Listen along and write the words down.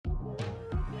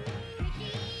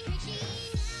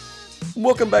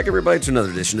Welcome back, everybody, to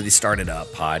another edition of the Started Up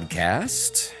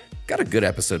podcast. Got a good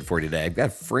episode for you today. I've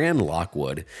got Fran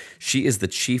Lockwood. She is the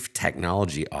Chief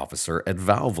Technology Officer at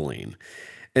Valvoline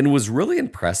and was really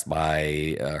impressed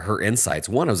by her insights.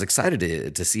 One, I was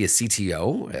excited to see a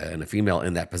CTO and a female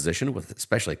in that position, with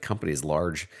especially a company as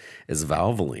large as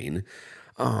Valvoline.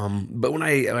 But when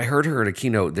I heard her at a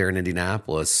keynote there in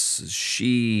Indianapolis,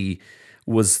 she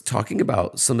was talking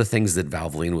about some of the things that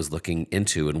Valvoline was looking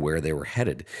into and where they were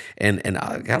headed. And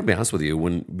I gotta be honest with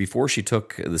you, before she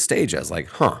took the stage, I was like,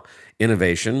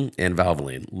 innovation and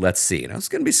Valvoline, let's see. And I was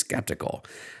gonna be skeptical.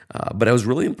 But I was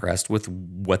really impressed with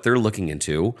what they're looking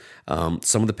into,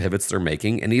 some of the pivots they're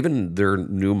making, and even their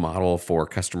new model for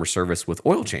customer service with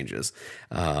oil changes.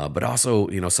 But also,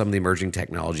 some of the emerging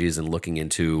technologies and looking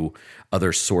into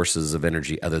other sources of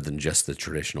energy other than just the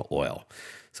traditional oil.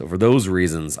 So for those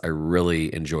reasons, I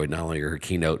really enjoyed not only her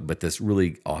keynote, but this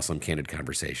really awesome, candid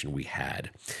conversation we had.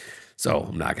 So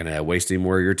I'm not going to waste any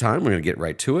more of your time. We're going to get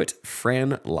right to it.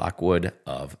 Fran Lockwood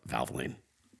of Valvoline.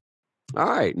 All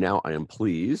right. Now I am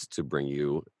pleased to bring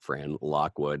you Fran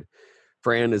Lockwood.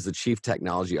 Fran is the Chief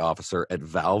Technology Officer at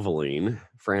Valvoline.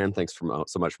 Fran, thanks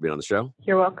so much for being on the show.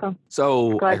 You're welcome.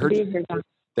 So Glad to be here, John.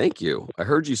 Thank you. I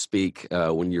heard you speak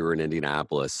when you were in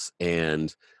Indianapolis,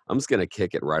 and I'm just going to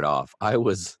kick it right off.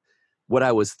 What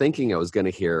I was thinking I was going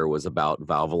to hear was about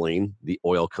Valvoline, the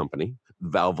oil company,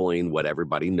 Valvoline, what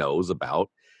everybody knows about.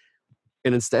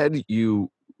 And instead, you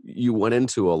went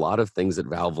into a lot of things that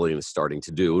Valvoline is starting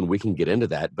to do, and we can get into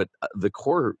that. But the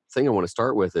core thing I want to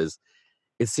start with is,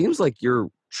 it seems like you're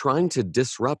trying to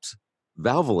disrupt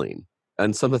Valvoline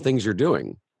and some of the things you're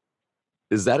doing.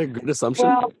 Is that a good assumption?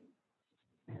 Well,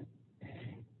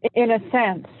 in a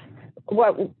sense,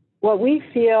 what we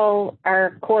feel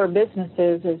our core business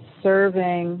is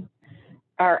serving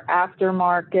our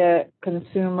aftermarket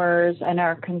consumers and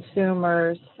our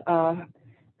consumers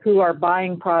who are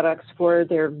buying products for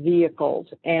their vehicles.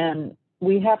 And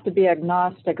we have to be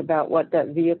agnostic about what that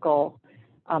vehicle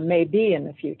may be in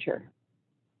the future.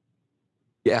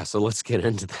 Yeah, so let's get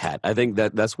into that. I think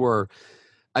that's where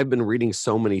I've been reading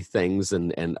so many things,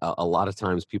 and a lot of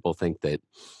times people think that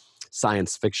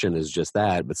science fiction is just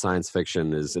that, but science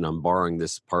fiction is, and I'm borrowing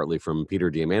this partly from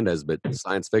Peter Diamandis, but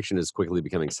science fiction is quickly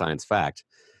becoming science fact.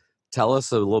 Tell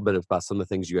us a little bit about some of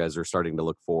the things you guys are starting to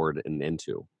look forward and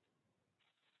into.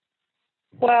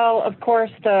 Well, of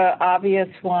course, the obvious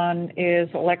one is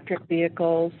electric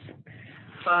vehicles,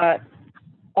 but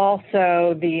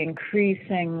also the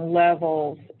increasing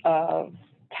levels of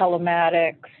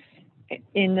telematics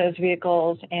in those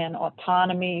vehicles and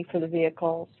autonomy for the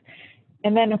vehicles.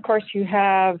 And then, of course, you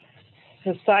have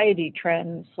society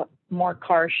trends, more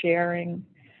car sharing,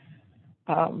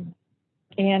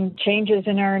 and changes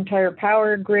in our entire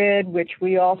power grid, which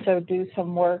we also do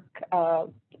some work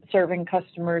serving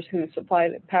customers who supply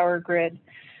the power grid.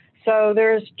 So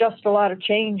there's just a lot of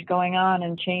change going on,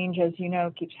 and change, as you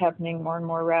know, keeps happening more and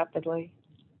more rapidly.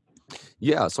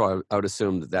 Yeah, so I would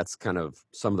assume that that's kind of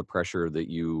some of the pressure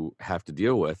that you have to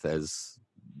deal with as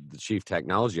the Chief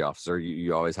Technology Officer.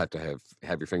 You always have to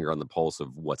have your finger on the pulse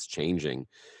of what's changing.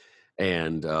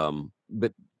 And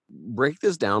but break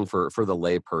this down for the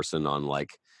lay person on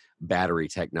like battery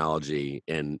technology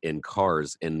in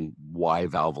cars and why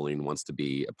Valvoline wants to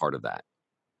be a part of that.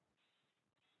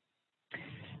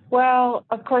 Well,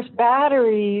 of course,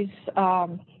 batteries,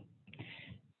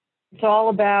 it's all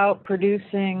about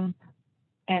producing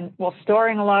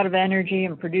storing a lot of energy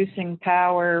and producing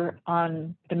power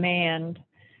on demand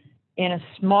in as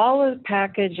small a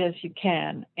package as you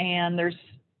can. And there's,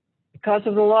 because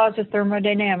of the laws of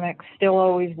thermodynamics, still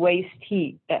always waste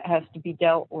heat that has to be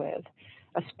dealt with,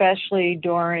 especially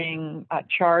during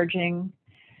charging.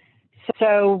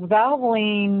 So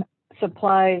Valvoline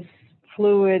supplies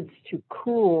fluids to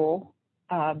cool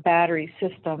battery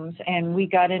systems, and we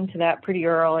got into that pretty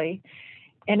early.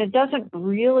 And it doesn't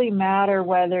really matter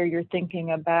whether you're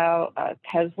thinking about a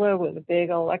Tesla with a big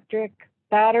electric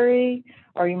battery,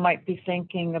 or you might be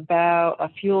thinking about a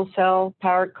fuel cell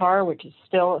powered car, which is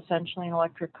still essentially an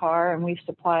electric car, and we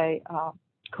supply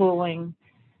cooling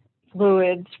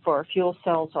fluids for fuel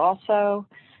cells also.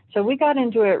 So we got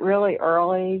into it really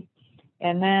early,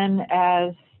 and then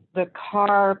as the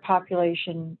car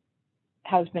population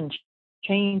has been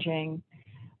changing,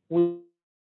 we've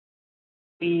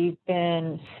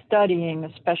been studying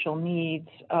the special needs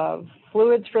of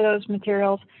fluids for those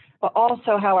materials, but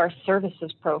also how our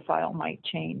services profile might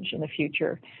change in the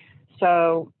future.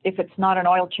 So if it's not an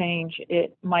oil change,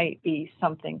 it might be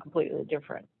something completely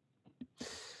different.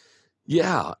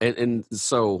 Yeah. And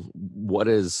so what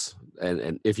is,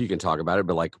 and if you can talk about it,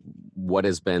 but like what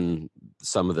has been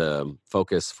some of the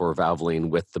focus for Valvoline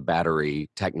with the battery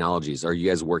technologies? Are you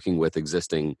guys working with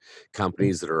existing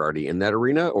companies that are already in that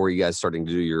arena, or are you guys starting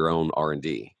to do your own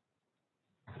R&D?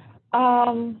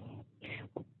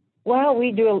 Well,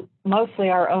 we do mostly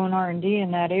our own R&D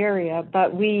in that area,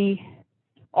 but we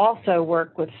also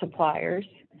work with suppliers,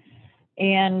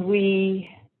 and we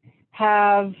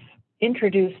have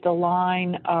introduced a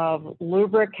line of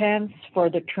lubricants for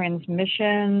the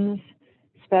transmissions,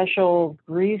 special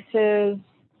greases,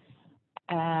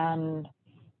 and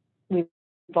we've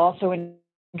also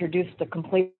introduced the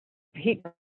complete heat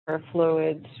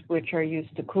fluids, which are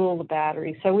used to cool the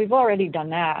battery. So we've already done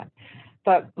that.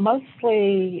 But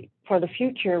mostly for the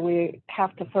future, we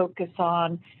have to focus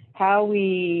on how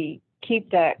we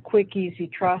keep that quick, easy,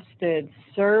 trusted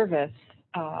service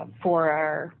for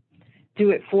our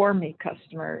do-it-for-me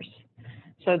customers.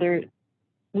 So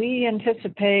we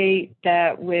anticipate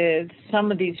that with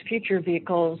some of these future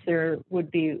vehicles, there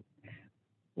would be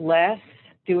less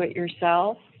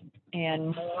do-it-yourself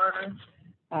and more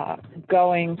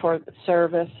going for the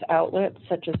service outlets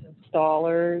such as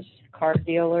installers, car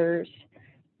dealers,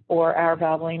 or our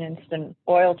Valvoline Instant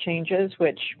Oil Changes,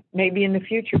 which maybe in the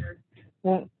future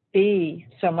won't be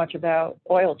so much about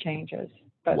oil changes,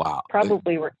 but Wow.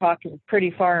 probably we're talking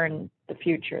pretty far in the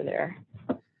future there.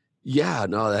 Yeah,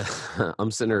 no, that,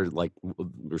 I'm sitting there like,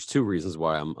 there's two reasons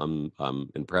why I'm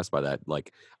impressed by that.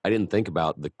 Like, I didn't think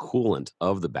about the coolant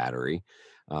of the battery,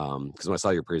 because when I saw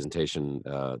your presentation,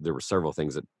 there were several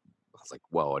things that I was like,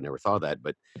 whoa, I never thought of that.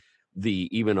 But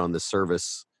even on the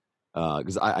service,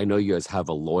 because I know you guys have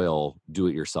a loyal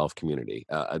do-it-yourself community,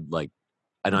 like,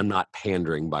 and I'm not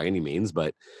pandering by any means,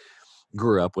 but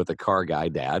grew up with a car guy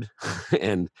dad,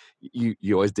 and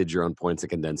you always did your own points and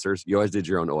condensers. You always did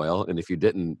your own oil, and if you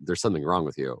didn't, there's something wrong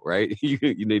with you, right?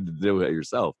 You need to do it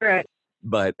yourself. Right.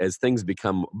 But as things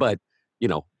become, you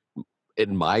know,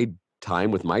 in my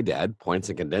time with my dad, points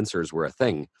and condensers were a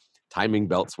thing. Timing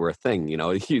belts were a thing.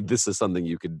 This is something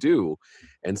you could do,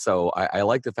 and so I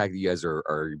like the fact that you guys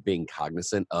are being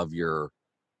cognizant of your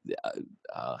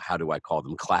how do I call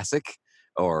them, classic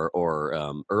or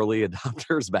early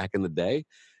adopters back in the day,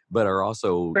 but are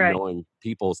also Right. knowing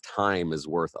people's time is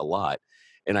worth a lot.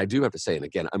 And I do have to say, and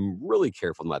again, I'm really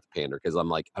careful not to pander, because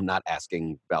I'm not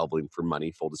asking Valvoline for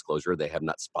money. Full disclosure, they have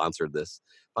not sponsored this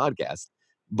podcast,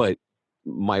 but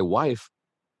my wife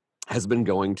has been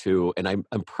going to, and I'm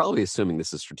probably assuming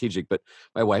this is strategic, but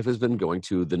my wife has been going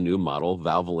to the new model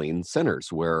Valvoline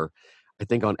centers, where I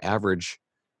think on average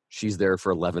she's there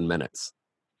for 11 minutes.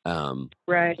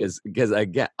 Right. Because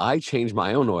I changed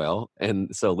my own oil,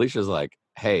 and so Alicia's like,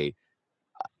 "Hey,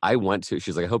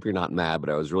 she's like, I hope you're not mad, but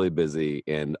I was really busy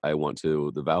and I went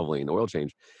to the Valvoline oil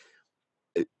change."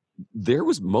 There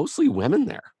was mostly women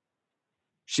there.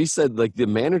 She said, like, the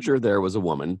manager there was a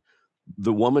woman.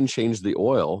 The woman changed the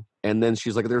oil, and then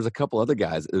she's like, there's a couple other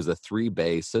guys. It was a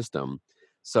 3-bay system.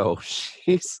 So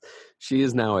she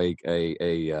is now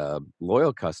a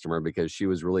loyal customer, because she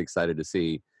was really excited to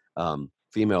see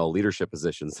female leadership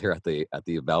positions here at the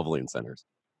Valvoline centers.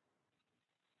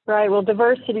 Right. Well,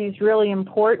 diversity is really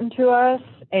important to us.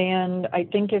 And I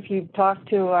think if you talk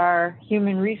to our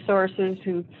human resources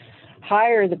who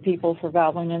hire the people for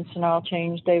Valvoline Instant Oil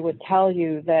Change, they would tell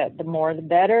you that the more the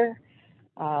better.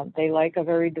 They like a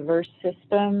very diverse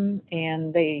system,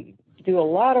 and they do a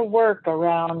lot of work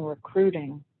around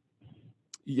recruiting.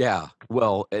 Yeah.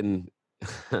 Well, and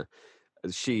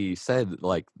she said,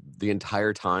 like, the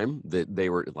entire time that they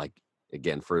were like,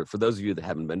 again, for those of you that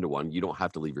haven't been to one, you don't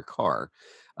have to leave your car.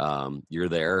 You're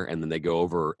there, and then they go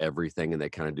over everything, and they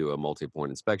kind of do a multi-point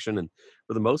inspection. And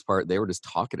for the most part, they were just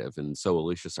talkative. And so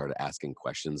Alicia started asking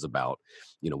questions about,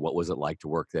 what was it like to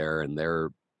work there? And they're,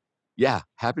 yeah,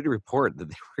 happy to report that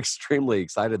they were extremely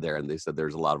excited there. And they said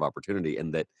there's a lot of opportunity,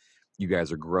 and that you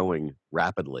guys are growing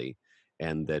rapidly,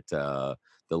 and that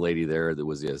the lady there that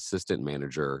was the assistant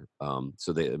manager,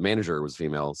 so the manager was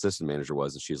female, assistant manager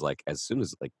was, and she's like, as soon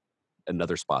as like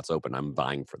another spot's open, I'm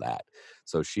vying for that.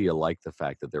 So she liked the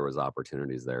fact that there was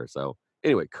opportunities there. So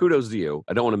anyway, kudos to you.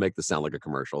 I don't want to make this sound like a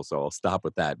commercial, so I'll stop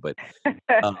with that. But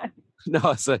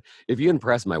no, so if you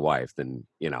impress my wife, then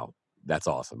that's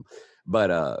awesome.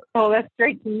 But oh, that's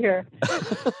great to hear.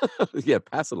 yeah,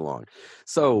 pass it along.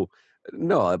 So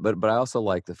no, but I also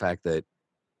like the fact that,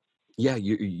 yeah,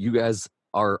 you guys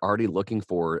are already looking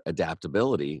for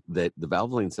adaptability, that the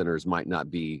Valvoline centers might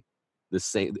not be the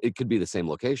same. It could be the same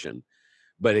location,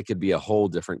 but it could be a whole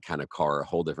different kind of car, a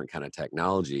whole different kind of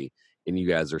technology, and you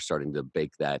guys are starting to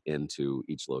bake that into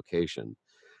each location.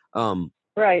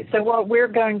 Right. So what we're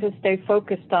going to stay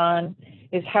focused on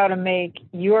is how to make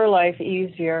your life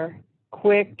easier,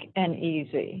 quick and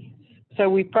easy. So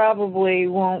we probably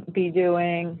won't be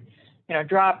doing,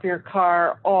 drop your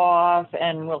car off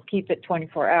and we'll keep it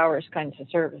 24 hours kinds of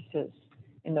services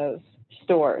in those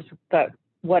stores. But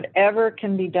whatever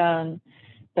can be done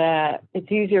that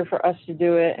it's easier for us to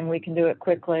do it and we can do it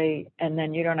quickly and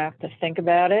then you don't have to think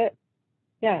about it.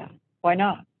 Yeah, why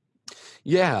not?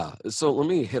 Yeah. So let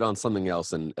me hit on something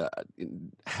else. And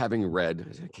having read,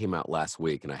 it came out last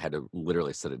week, and I had to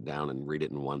literally sit it down and read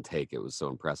it in one take. It was so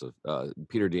impressive.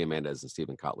 Peter Diamandis and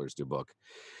Stephen Kotler's new book.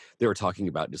 They were talking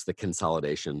about just the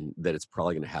consolidation that it's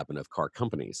probably going to happen of car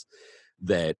companies.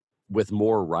 That with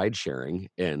more ride sharing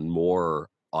and more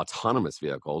autonomous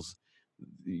vehicles,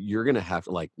 you're going to have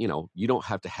to, you don't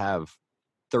have to have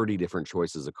 30 different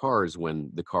choices of cars when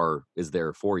the car is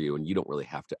there for you and you don't really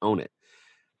have to own it.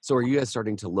 So are you guys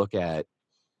starting to look at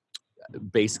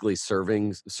basically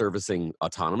servicing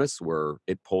autonomous where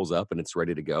it pulls up and it's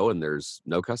ready to go and there's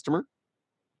no customer?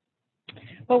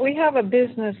 Well, we have a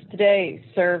business today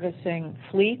servicing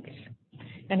fleets,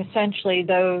 and essentially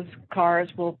those cars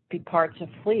will be parts of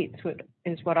fleets,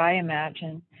 is what I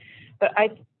imagine. But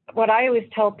what I always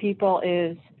tell people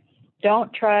is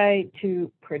don't try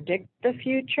to predict the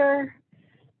future,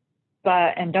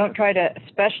 and don't try to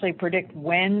especially predict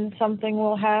when something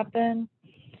will happen,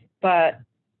 but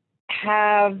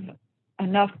have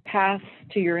enough paths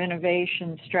to your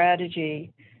innovation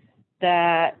strategy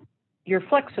that you're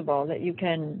flexible, that you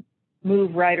can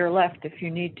move right or left if you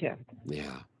need to.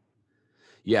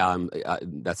 Yeah,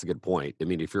 that's a good point. I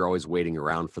mean, if you're always waiting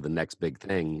around for the next big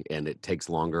thing and it takes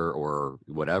longer or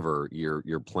whatever,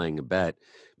 you're playing a bet.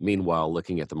 Meanwhile,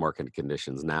 looking at the market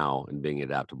conditions now and being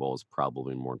adaptable is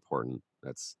probably more important.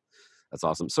 That's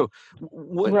awesome. So,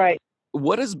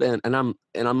 what has been, and I'm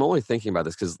only thinking about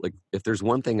this because, like, if there's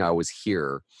one thing I always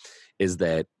hear is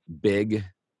that big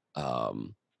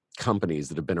companies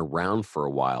that have been around for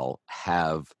a while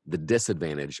have the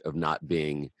disadvantage of not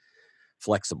being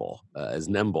flexible, as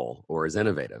nimble or as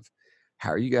innovative. How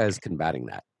are you guys combating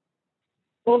that?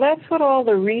 Well, that's what all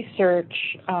the research,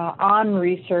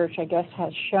 I guess,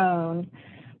 has shown.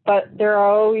 But there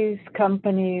are always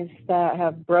companies that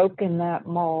have broken that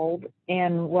mold.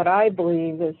 And what I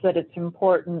believe is that it's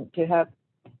important to have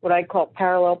what I call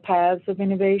parallel paths of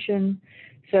innovation.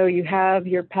 So you have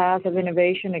your path of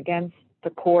innovation against the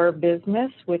core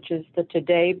business, which is the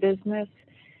today business.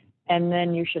 And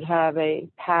then you should have a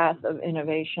path of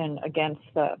innovation against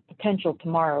the potential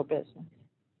tomorrow business.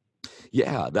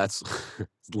 Yeah, that's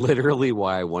literally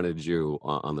why I wanted you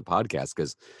on the podcast,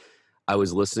 because I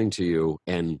was listening to you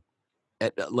and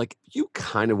you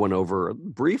kind of went over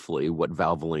briefly what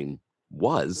Valvoline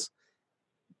was.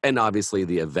 And obviously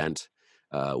the event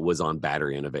was on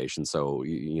battery innovation. So,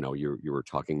 you were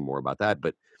talking more about that.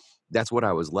 But that's what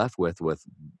I was left with,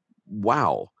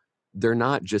 wow, they're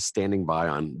not just standing by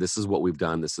on this is what we've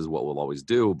done, this is what we'll always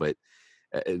do, but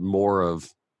more of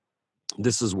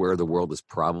this is where the world is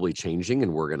probably changing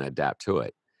and we're going to adapt to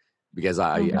it. Because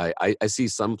I see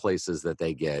some places that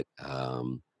they get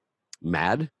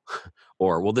mad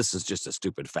or, well, this is just a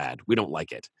stupid fad, we don't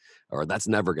like it, or that's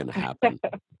never going to happen.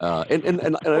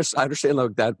 And I understand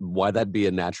why that'd be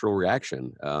a natural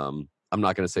reaction. I'm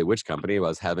not going to say which company. I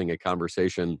was having a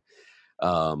conversation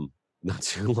not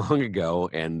too long ago,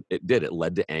 and it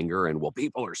led to anger and, well,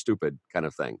 people are stupid kind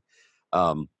of thing.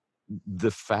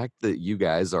 The fact that you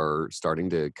guys are starting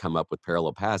to come up with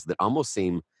parallel paths that almost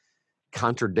seem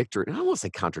contradictory, and I won't say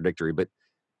contradictory, but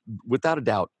without a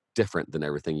doubt different than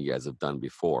everything you guys have done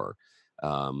before.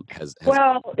 Well,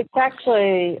 it's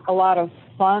actually a lot of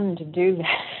fun to do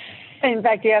that. In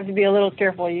fact, you have to be a little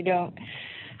careful you don't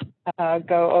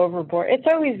go overboard. It's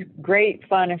always great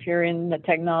fun if you're in the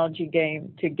technology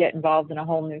game to get involved in a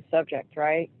whole new subject,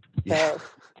 right? Yeah.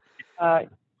 So,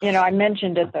 I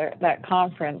mentioned at that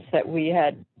conference that we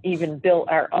had even built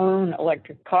our own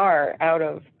electric car out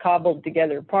of cobbled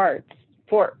together parts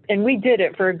and we did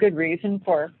it for a good reason,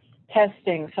 for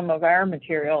testing some of our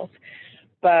materials.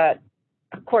 But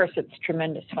of course, it's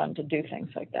tremendous fun to do things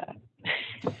like that.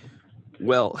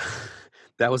 Well,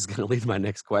 that was going to lead to my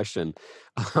next question.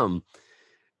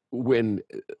 When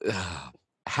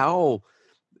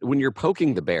you're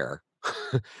poking the bear,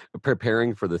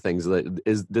 preparing for the things,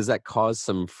 does that cause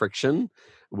some friction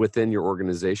within your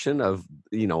organization of,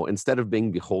 instead of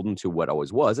being beholden to what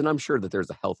always was? And I'm sure that there's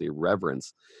a healthy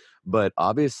reverence, but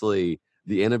obviously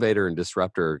the innovator and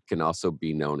disruptor can also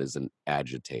be known as an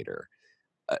agitator.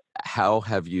 How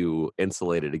have you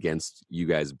insulated against you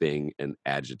guys being an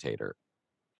agitator?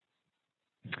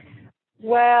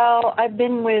 Well, I've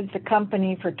been with the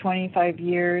company for 25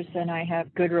 years and I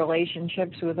have good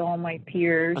relationships with all my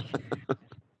peers.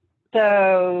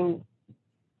 So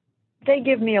they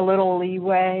give me a little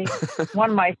leeway.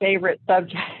 One of my favorite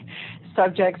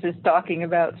subjects is talking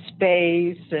about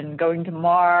space and going to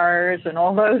Mars and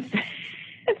all those things.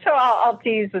 So I'll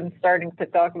tease them starting to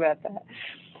talk about that.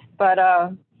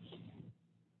 But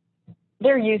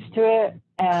they're used to it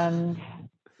and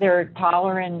they're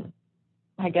tolerant,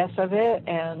 I guess, of it.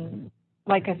 And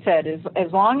like I said,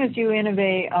 as long as you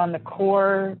innovate on the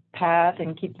core path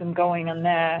and keep them going on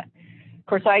that. Of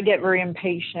course, I get very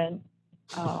impatient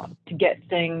to get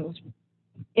things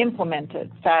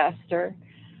implemented faster.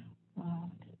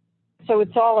 So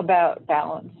it's all about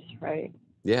balance, right?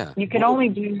 Yeah. You can only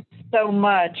do so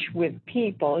much with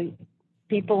people.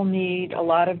 People need a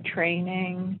lot of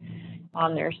training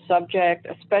on their subject,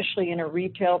 especially in a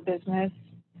retail business.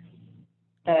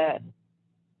 That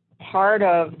part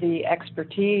of the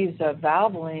expertise of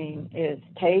Valvoline is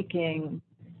taking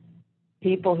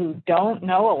people who don't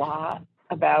know a lot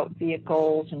about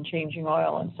vehicles and changing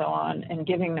oil and so on, and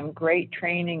giving them great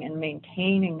training and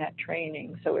maintaining that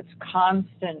training. So it's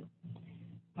constant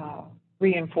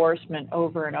reinforcement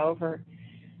over and over.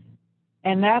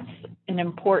 And that's an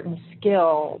important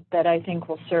skill that I think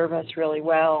will serve us really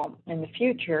well in the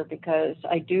future, because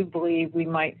I do believe we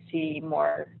might see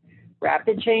more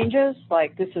rapid changes.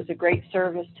 Like, this is a great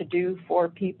service to do for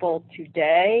people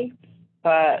today,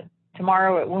 but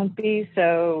tomorrow it won't be.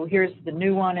 So here's the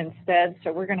new one instead.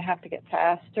 So we're going to have to get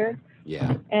faster.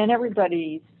 Yeah. And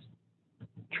everybody's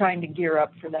trying to gear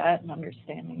up for that and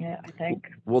understanding it, I think.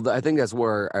 Well, I think that's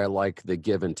where I like the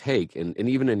give and take. And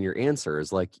even in your answer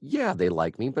is like, yeah, they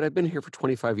like me, but I've been here for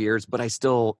 25 years, but I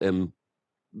still am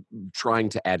trying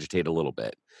to agitate a little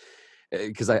bit.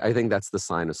 Because I think that's the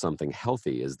sign of something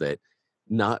healthy, is that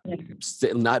not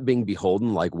being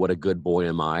beholden, like, what a good boy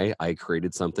am I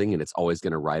created something and it's always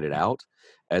going to ride it out,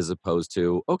 as opposed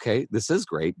to, okay, this is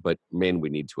great, but man, we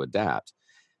need to adapt.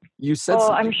 You said well,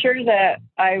 something. I'm sure that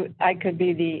I could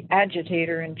be the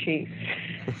agitator in chief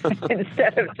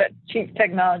instead of the chief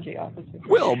technology officer.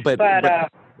 Well, but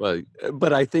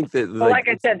I think that, like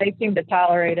I said, they seem to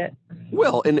tolerate it.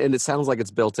 Well, and it sounds like it's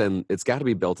built in. It's got to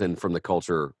be built in from the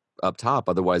culture up top.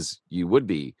 Otherwise, you would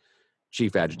be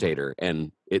chief agitator,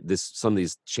 and some of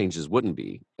these changes wouldn't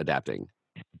be adapting.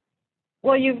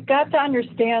 Well, you've got to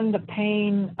understand the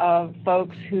pain of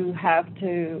folks who have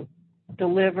to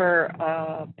deliver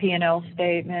a P&L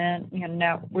statement. You know,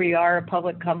 now we are a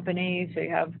public company, so you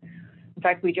have, in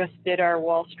fact, we just did our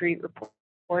Wall Street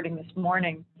reporting this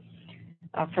morning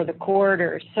for the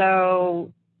quarter.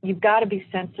 So you've got to be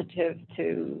sensitive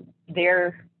to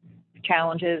their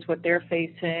challenges, what they're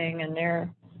facing, and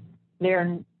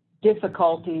their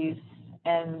difficulties,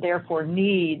 and therefore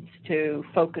needs to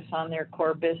focus on their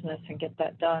core business and get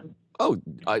that done. Oh,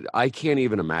 I can't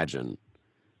even imagine.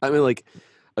 I mean, like,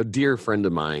 a dear friend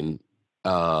of mine,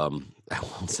 I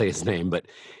won't say his name, but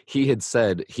he had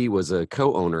said, he was a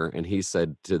co-owner, and he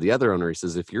said to the other owner, he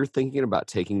says, if you're thinking about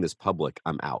taking this public,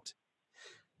 I'm out.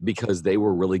 Because they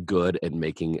were really good at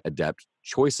making adept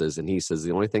choices. And he says,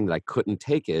 the only thing that I couldn't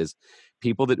take is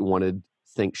people that wanted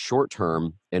think short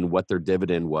term and what their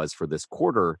dividend was for this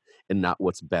quarter and not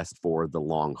what's best for the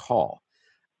long haul.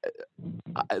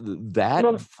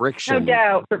 Friction. No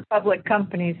doubt, for public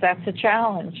companies, that's a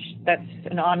challenge. That's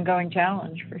an ongoing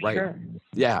challenge for sure.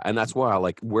 Yeah. And that's why I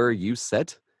like where you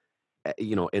sit,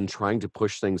 in trying to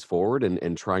push things forward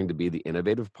and trying to be the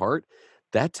innovative part.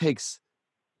 That takes,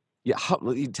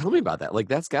 tell me about that. Like,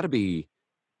 that's got to be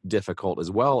difficult, as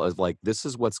well as, like, this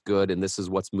is what's good and this is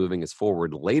what's moving us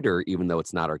forward later, even though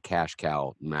it's not our cash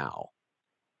cow now.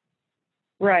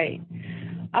 Right.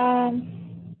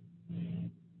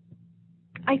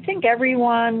 I think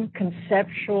everyone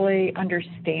conceptually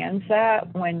understands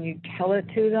that when you tell it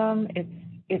to them.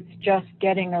 It's just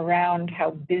getting around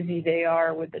how busy they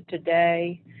are with it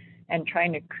today and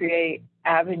trying to create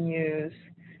avenues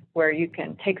where you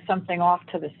can take something off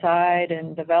to the side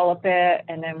and develop it,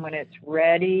 and then when it's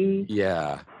ready,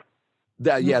 have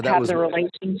the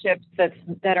relationships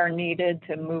that are needed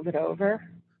to move it over.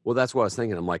 Well, that's what I was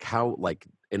thinking. I'm like, how, like,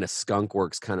 in a skunk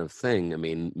works kind of thing, I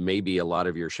mean, maybe a lot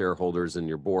of your shareholders and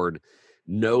your board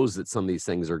knows that some of these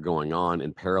things are going on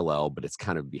in parallel, but it's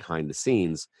kind of behind the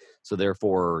scenes. So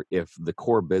therefore, if the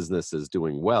core business is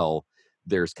doing well,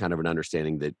 there's kind of an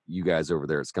understanding that you guys over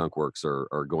there at Skunkworks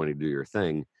are going to do your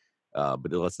thing,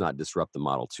 but let's not disrupt the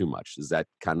model too much. Is that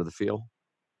kind of the feel?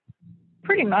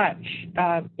 Pretty much.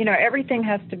 Everything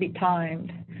has to be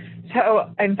timed. So,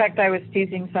 in fact, I was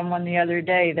teasing someone the other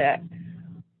day that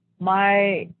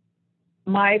my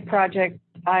project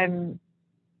I'm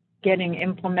getting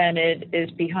implemented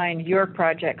is behind your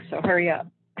project, so hurry up.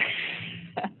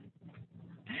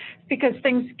 Because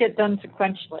things get done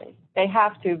sequentially. they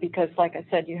have to, because like I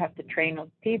said, you have to train with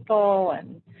people,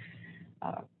 and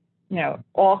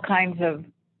all kinds of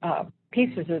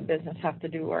pieces of the business have to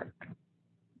do work.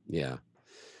 Yeah.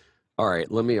 All right.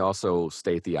 Let me also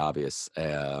state the obvious.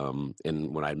 And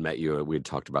when I met you, we had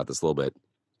talked about this a little bit.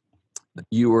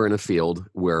 You were in a field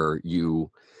where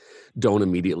you don't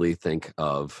immediately think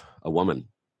of a woman.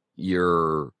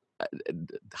 You're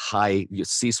high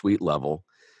C-suite level.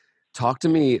 Talk to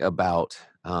me about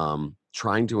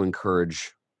trying to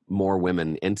encourage more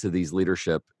women into these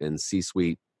leadership and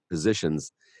C-suite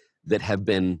positions that have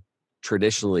been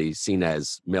traditionally seen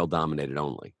as male dominated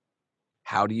only.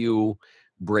 How do you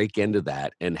break into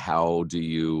that, and how do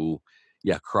you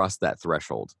cross that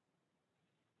threshold?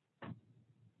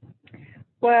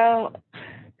 Well,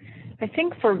 I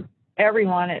think for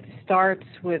everyone, it starts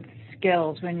with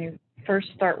skills. When you first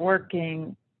start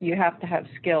working, you have to have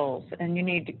skills, and you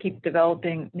need to keep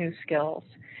developing new skills.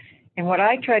 And what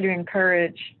I try to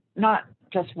encourage, not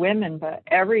just women, but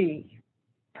every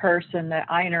person that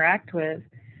I interact with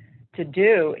to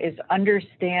do, is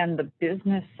understand the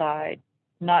business side,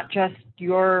 not just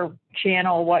your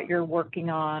channel, what you're working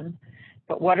on,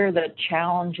 but what are the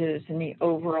challenges in the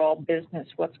overall business,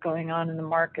 what's going on in the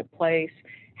marketplace,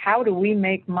 how do we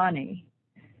make money,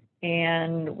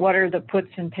 and what are the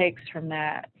puts and takes from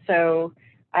that. So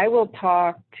I will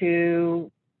talk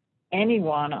to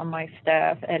anyone on my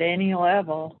staff at any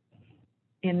level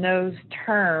in those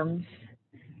terms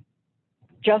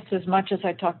just as much as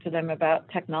I talk to them about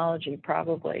technology,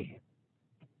 probably.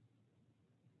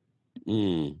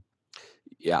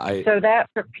 Yeah. So that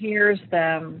prepares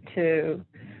them to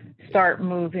start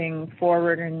moving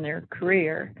forward in their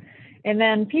career. And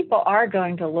then people are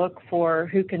going to look for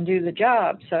who can do the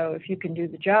job. So if you can do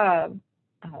the job,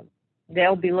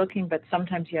 they'll be looking, but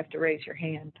sometimes you have to raise your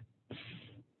hand.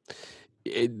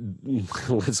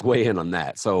 Let's weigh in on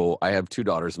that. So I have two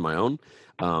daughters of my own,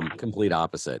 complete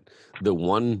opposite. The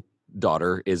one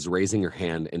daughter is raising her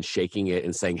hand and shaking it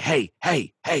and saying, hey,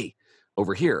 hey, hey,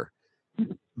 over here.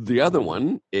 The other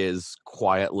one is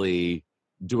quietly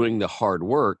doing the hard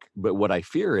work, but what I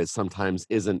fear is sometimes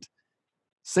isn't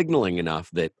signaling enough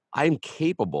that I'm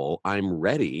capable, I'm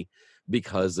ready,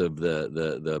 because of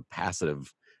the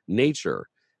passive nature.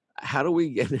 How do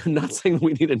we, I'm not saying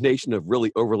we need a nation of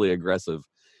really overly aggressive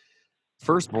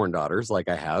firstborn daughters like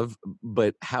I have,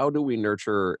 but how do we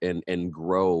nurture and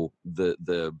grow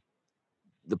the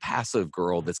passive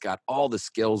girl that's got all the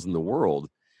skills in the world,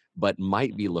 but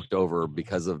might be looked over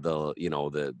because of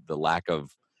the lack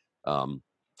of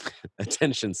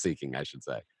attention seeking, I should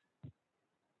say?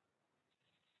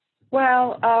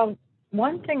 Well,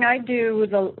 one thing I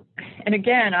do and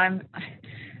again,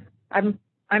 I'm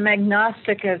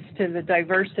agnostic as to the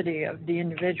diversity of the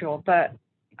individual, but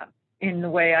in the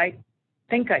way I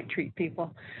think I treat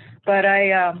people. But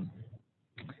I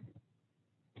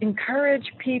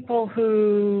encourage people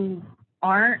who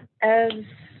aren't as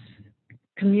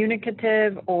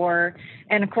communicative,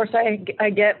 and of course I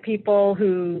get people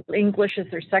who English is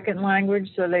their second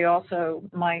language, so they also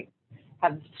might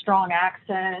have strong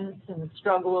accents and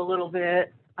struggle a little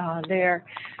bit there.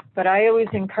 But I always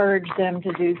encourage them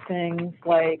to do things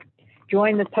like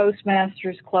join the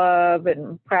Toastmasters Club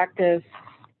and practice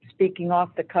speaking off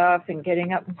the cuff and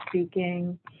getting up and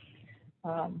speaking.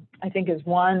 I think is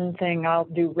one thing I'll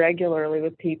do regularly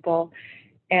with people.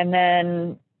 And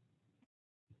then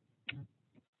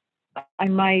I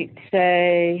might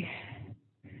say,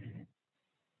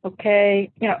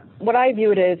 okay, what I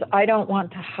view it is, I don't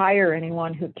want to hire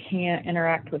anyone who can't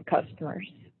interact with customers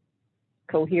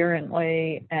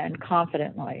coherently and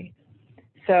confidently.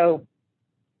 So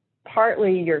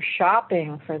partly you're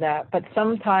shopping for that, but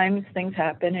sometimes things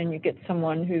happen and you get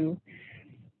someone who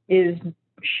is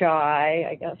shy,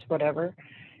 I guess, whatever,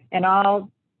 and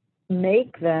I'll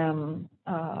make them,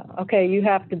 okay, you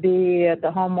have to be at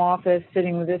the home office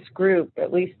sitting with this group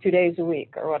at least 2 days a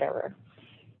week or whatever.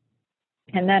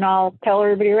 And then I'll tell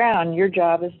everybody around, your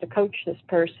job is to coach this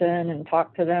person and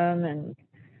talk to them.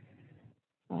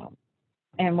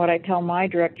 And what I tell my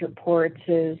direct reports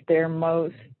is their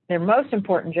most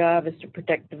important job is to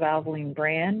protect the Valvoline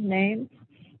brand name.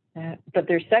 But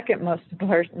their second most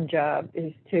important job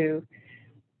is to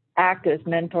act as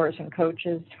mentors and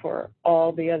coaches for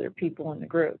all the other people in the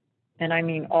group. And I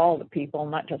mean all the people,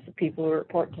 not just the people who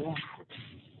report to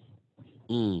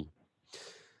them.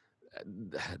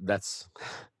 That's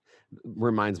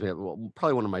reminds me of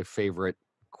probably one of my favorite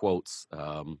quotes.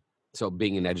 So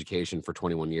being in education for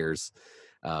 21 years,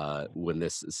 when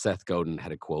this Seth Godin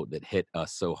had a quote that hit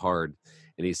us so hard,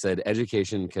 and he said,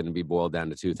 education can be boiled down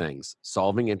to two things: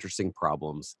 solving interesting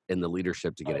problems and the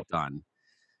leadership to get it done.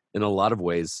 In a lot of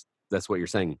ways, that's what you're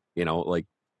saying. Like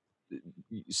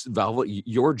Valve,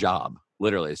 your job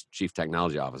literally as chief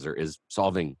technology officer is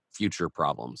solving future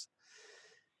problems.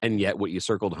 And yet what you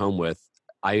circled home with,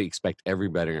 I expect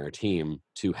everybody in our team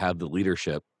to have the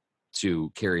leadership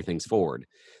to carry things forward.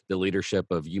 The leadership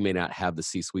of, you may not have the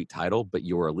C-suite title, but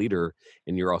you're a leader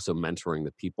and you're also mentoring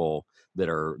the people that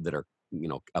are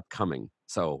upcoming.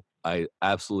 So I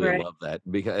absolutely Right. love that,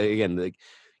 because again, like,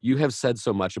 you have said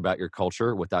so much about your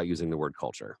culture without using the word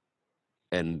culture.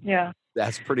 And Yeah.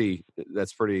 that's pretty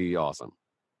awesome.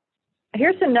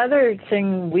 Here's another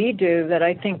thing we do that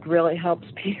I think really helps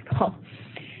people.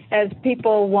 As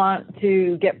people want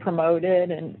to get promoted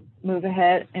and move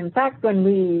ahead. In fact, when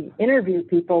we interview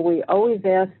people, we always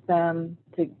ask them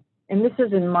to, and this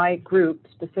is in my group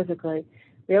specifically,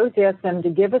 we always ask them to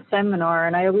give a seminar,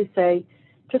 and I always say,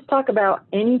 just talk about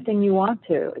anything you want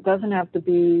to. It doesn't have to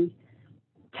be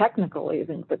technical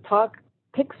even, but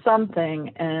pick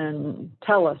something and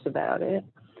tell us about it.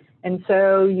 And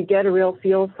so you get a real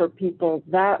feel for people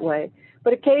that way.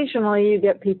 But occasionally you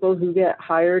get people who get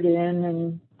hired in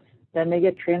and then they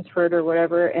get transferred or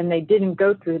whatever, and they didn't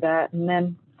go through that. And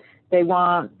then they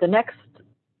want the next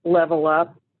level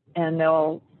up, and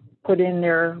they'll put in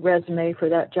their resume for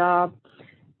that job.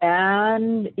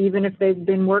 And even if they've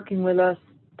been working with us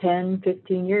 10,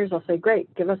 15 years, I'll say,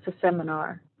 great, give us a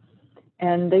seminar.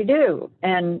 And they do.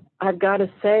 And I've got to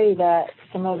say that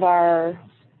some of our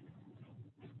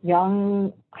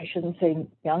I shouldn't say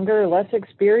younger, less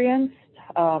experienced,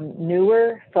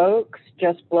 newer folks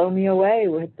just blow me away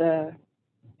with the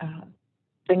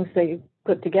things they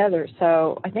put together.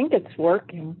 So I think it's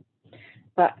working,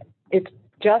 but it's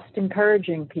just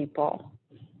encouraging people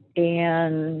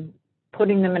and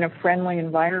putting them in a friendly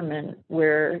environment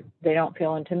where they don't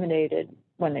feel intimidated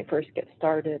when they first get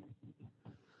started.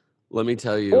 Let me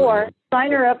tell you. Or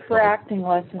sign her up for acting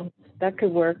lessons. That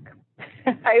could work.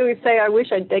 I always say, I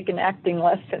wish I'd taken acting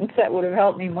lessons. That would have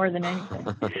helped me more than anything.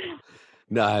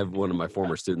 No, I have one of my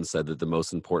former students said that the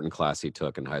most important class he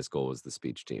took in high school was the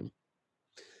speech team.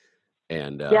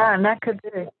 And yeah, and that could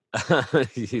be.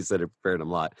 He said it prepared him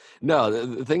a lot. No,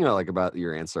 the thing I like about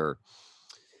your answer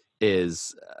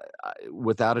is,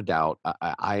 without a doubt,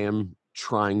 I am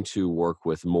trying to work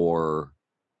with more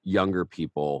younger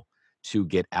people to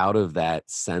get out of that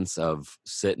sense of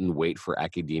sit and wait for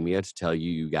academia to tell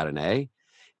you got an A,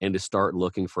 and to start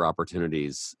looking for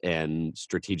opportunities and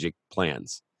strategic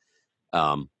plans.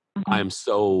 I'm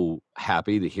so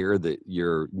happy to hear that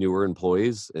your newer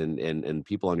employees and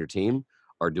people on your team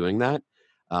are doing that.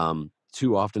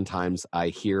 Too oftentimes I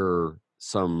hear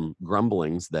some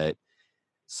grumblings that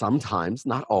sometimes,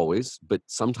 not always, but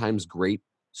sometimes great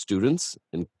students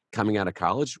and coming out of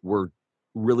college were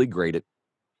really great at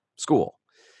school.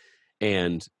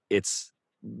 And it's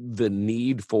the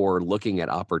need for looking at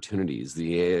opportunities,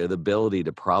 the ability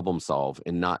to problem solve,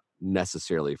 and not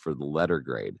necessarily for the letter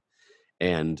grade.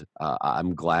 And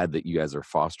I'm glad that you guys are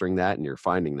fostering that and you're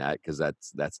finding that, because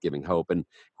that's giving hope. And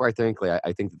quite frankly,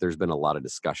 I think that there's been a lot of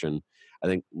discussion. I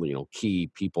think,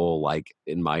 key people, like,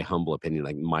 in my humble opinion,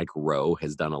 like Mike Rowe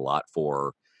has done a lot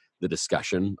for the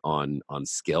discussion on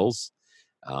skills.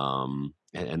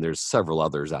 And there's several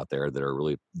others out there that are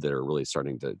really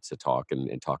starting to talk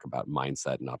and talk about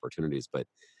mindset and opportunities. But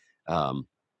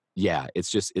yeah,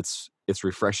 it's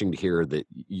refreshing to hear that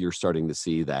you're starting to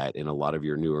see that in a lot of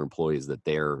your newer employees, that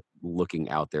they're looking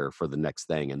out there for the next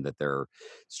thing, and that they're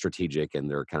strategic and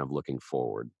they're kind of looking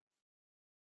forward.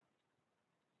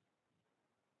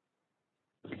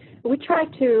 We try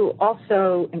to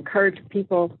also encourage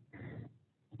people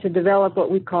to develop what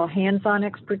we call hands-on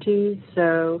expertise.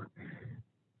 So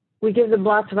we give them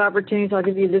lots of opportunities. I'll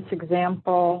give you this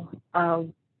example.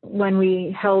 When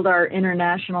we held our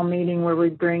international meeting, where we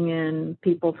bring in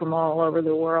people from all over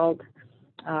the world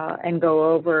and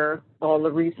go over all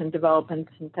the recent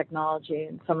developments in technology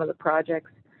and some of the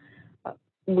projects,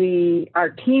 our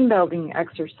team building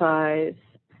exercise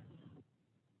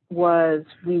was,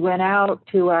 we went out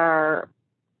to our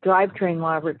drivetrain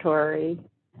laboratory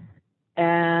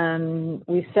and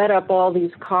we set up all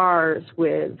these cars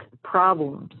with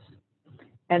problems.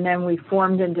 And then we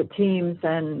formed into teams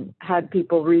and had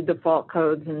people read the fault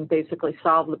codes and basically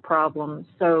solve the problems.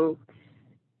 So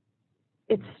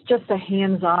it's just a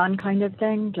hands-on kind of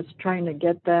thing, just trying to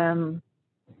get them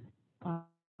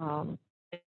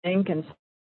think and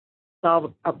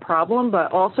solve a problem,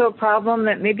 but also a problem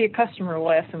that maybe a customer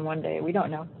will ask them one day. We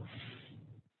don't know.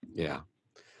 Yeah.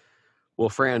 Well,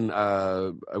 Fran,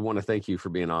 I want to thank you for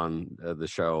being on the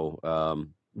show.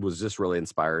 Was just really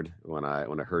inspired when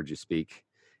I heard you speak.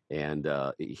 And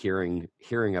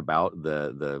hearing about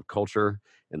the culture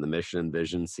and the mission and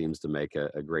vision seems to make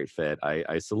a great fit.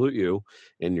 I salute you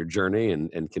in your journey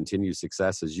and continued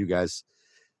success as you guys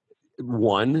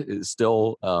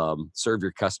still serve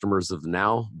your customers of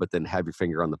now, but then have your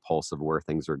finger on the pulse of where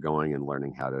things are going and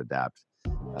learning how to adapt.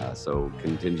 So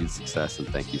continued success, and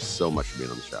thank you so much for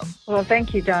being on the show. Well,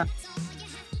 thank you, Don.